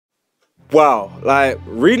Wow, like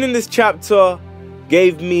reading this chapter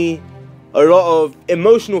gave me a lot of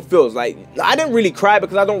emotional feels. Like I didn't really cry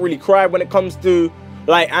because I don't really cry when it comes to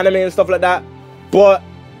like anime and stuff like that, but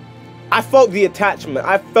I felt the attachment.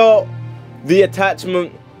 I felt the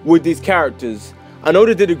attachment with these characters. I know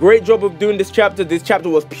they did a great job of doing this chapter. This chapter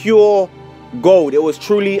was pure gold. It was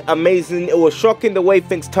truly amazing. It was shocking the way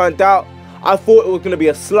things turned out. I thought it was going to be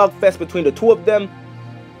a slugfest between the two of them,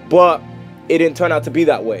 but it didn't turn out to be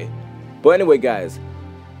that way. But anyway, guys,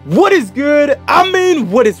 what is good? I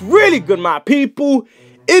mean, what is really good, my people?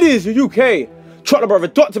 It is your UK Trotter brother,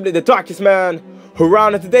 Dr. Blick, the darkest man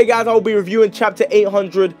around. And today, guys, I will be reviewing chapter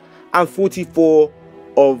 844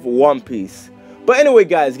 of One Piece. But anyway,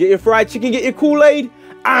 guys, get your fried chicken, get your Kool-Aid,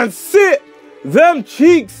 and sit them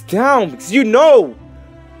cheeks down, because you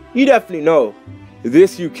definitely know,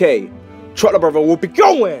 this UK Trotter brother will be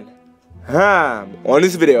going ham on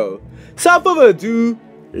this video. So without further ado,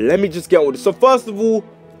 let me just get on with it. So first of all,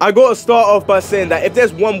 I gotta start off by saying that if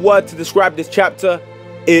there's one word to describe this chapter,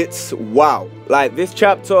 it's wow. Like, this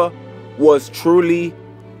chapter was truly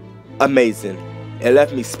amazing. It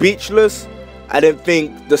left me speechless. I didn't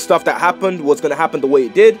think the stuff that happened was gonna happen the way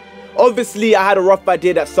it did. Obviously, I had a rough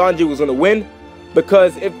idea that Sanji was gonna win,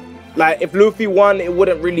 because if Luffy won, it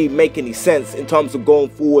wouldn't really make any sense in terms of going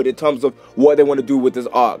forward, in terms of what they want to do with this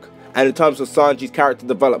arc, and in terms of Sanji's character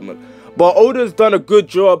development. But Oda's done a good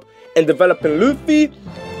job in developing Luffy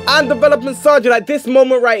and developing Sanji. Like, this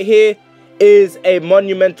moment right here is a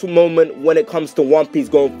monumental moment when it comes to One Piece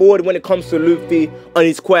going forward, when it comes to Luffy on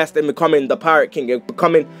his quest and becoming the Pirate King, and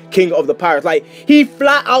becoming King of the Pirates. Like, he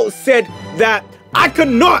flat out said that I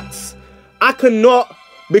cannot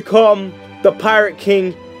become the Pirate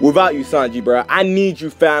King without you, Sanji, bro. I need you,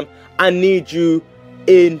 fam. I need you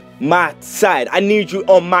in my side. I need you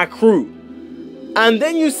on my crew. And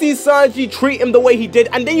then you see Sanji treat him the way he did,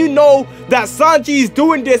 and then you know that Sanji is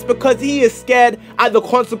doing this because he is scared at the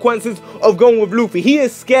consequences of going with Luffy. He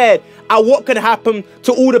is scared at what could happen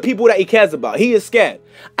to all the people that he cares about. He is scared.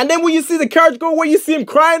 And then when you see the carriage go away, you see him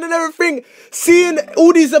crying and everything, seeing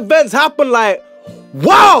all these events happen, like,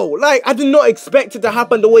 wow! Like, I did not expect it to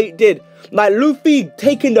happen the way it did. Like, Luffy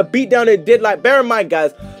taking the beat down it did. Like, bear in mind,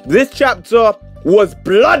 guys, this chapter was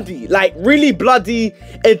bloody, like really bloody,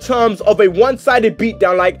 in terms of a one-sided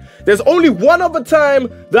beatdown. Like, there's only one other time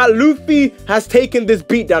that Luffy has taken this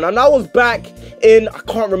beatdown, and that was back in, I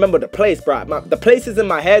can't remember the place, bro. The place is in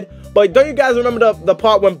my head, but don't you guys remember the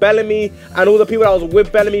part when Bellamy and all the people that was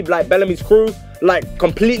with Bellamy, like Bellamy's crew, like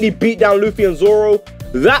completely beat down Luffy and Zoro?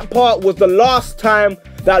 That part was the last time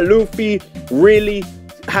that Luffy really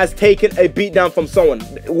has taken a beatdown from someone,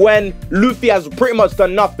 when Luffy has pretty much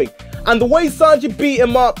done nothing. And the way Sanji beat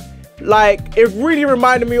him up, like, it really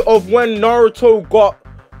reminded me of when Naruto got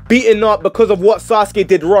beaten up because of what Sasuke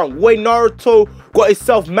did wrong. The way Naruto got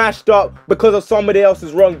himself mashed up because of somebody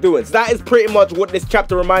else's wrongdoings. That is pretty much what this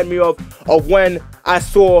chapter reminded me of when I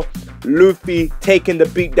saw Luffy taking the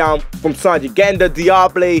beat down from Sanji, getting the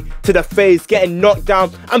Diable to the face, getting knocked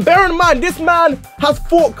down. And bear in mind, this man has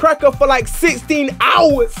fought Cracker for like 16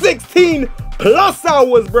 hours, 16 plus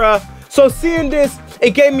hours, bruh. So seeing this,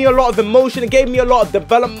 it gave me a lot of emotion. It gave me a lot of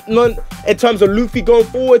development in terms of Luffy going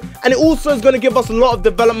forward. And it also is going to give us a lot of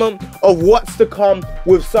development of what's to come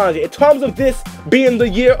with Sanji. In terms of this being the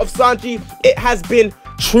year of Sanji, it has been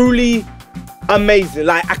truly amazing.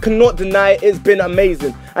 Like, I cannot deny it. It's been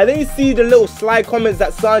amazing. And then you see the little sly comments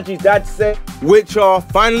that Sanji's dad said, which are,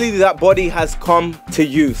 finally that body has come to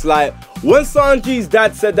use. Like, when Sanji's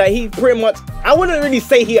dad said that, he pretty much, I wouldn't really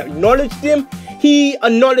say he acknowledged him. He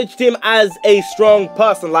acknowledged him as a strong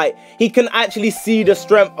person. Like, he can actually see the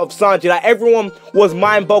strength of Sanji. Like, everyone was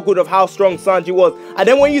mind-boggled of how strong Sanji was. And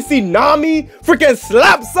then when you see Nami freaking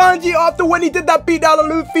slap Sanji after when he did that beat down on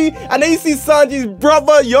Luffy, and then you see Sanji's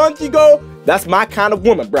brother Yonji go, that's my kind of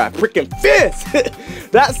woman, bruh. Freaking fierce.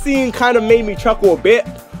 That scene kind of made me chuckle a bit,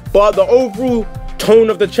 but the overall tone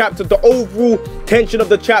of the chapter, the overall tension of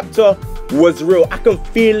the chapter was real. I can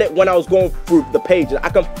feel it when I was going through the pages. I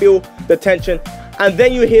can feel the tension. And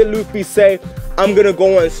then you hear Luffy say, I'm gonna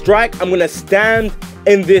go on strike. I'm gonna stand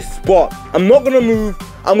in this spot. I'm not gonna move.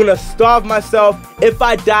 I'm gonna starve myself. If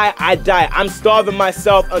I die, I die. I'm starving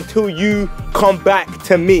myself until you come back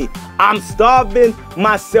to me. I'm starving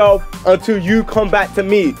myself until you come back to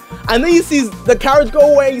me. And then you see the carriage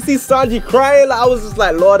go away. You see Sanji crying. Like, I was just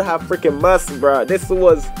like, Lord have freaking mercy, bro. This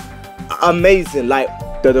was amazing. Like,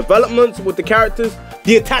 the developments with the characters,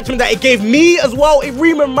 the attachment that it gave me as well. It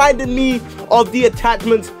really reminded me of the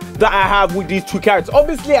attachments that I have with these two characters.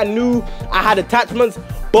 Obviously, I knew I had attachments,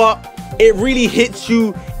 but it really hits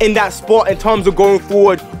you in that spot in terms of going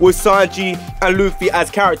forward with Sanji and Luffy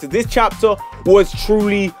as characters. This chapter was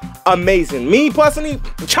truly amazing. Me personally,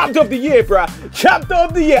 chapter of the year, bruh. Chapter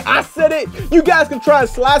of the year. I said it. You guys can try and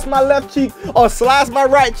slice my left cheek or slice my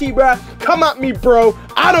right cheek, bruh. Come at me, bro.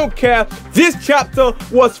 I don't care. This chapter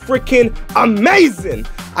was freaking amazing.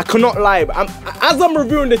 I cannot lie, but as I'm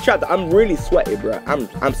reviewing this chapter, I'm really sweaty, bruh.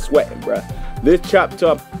 I'm sweating, bruh. This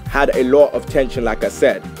chapter had a lot of tension, like I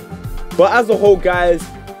said. But as a whole, guys,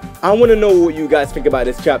 I want to know what you guys think about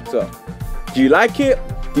this chapter. Do you like it?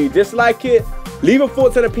 Do you dislike it? Leave your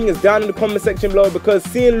thoughts and opinions down in the comment section below, because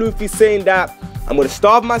seeing Luffy saying that I'm going to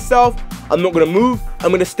starve myself, I'm not going to move, I'm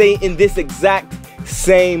going to stay in this exact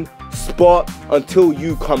same spot until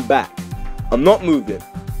you come back. I'm not moving.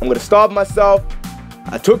 I'm going to starve myself.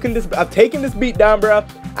 I've taken this beat down, bro,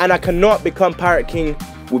 and I cannot become Pirate King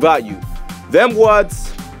without you. Them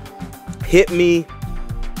words hit me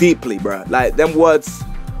deeply, bro. Like, them words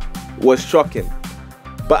was shocking.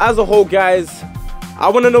 But as a whole, guys, I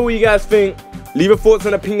want to know what you guys think. Leave your thoughts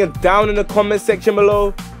and opinions down in the comment section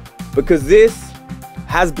below, because this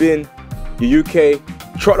has been your UK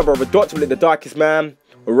Trotter Brother, Dr. Blick, the darkest man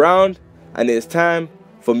around, and it's time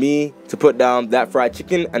for me to put down that fried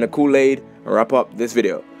chicken and a Kool-Aid and wrap up this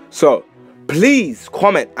video. So please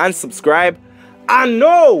comment and subscribe. I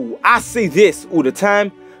know I say this all the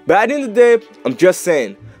time, but at the end of the day, I'm just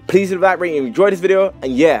saying, please leave that rating if you enjoyed this video,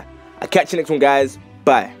 and yeah, I'll catch you next one, guys.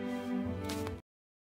 Bye.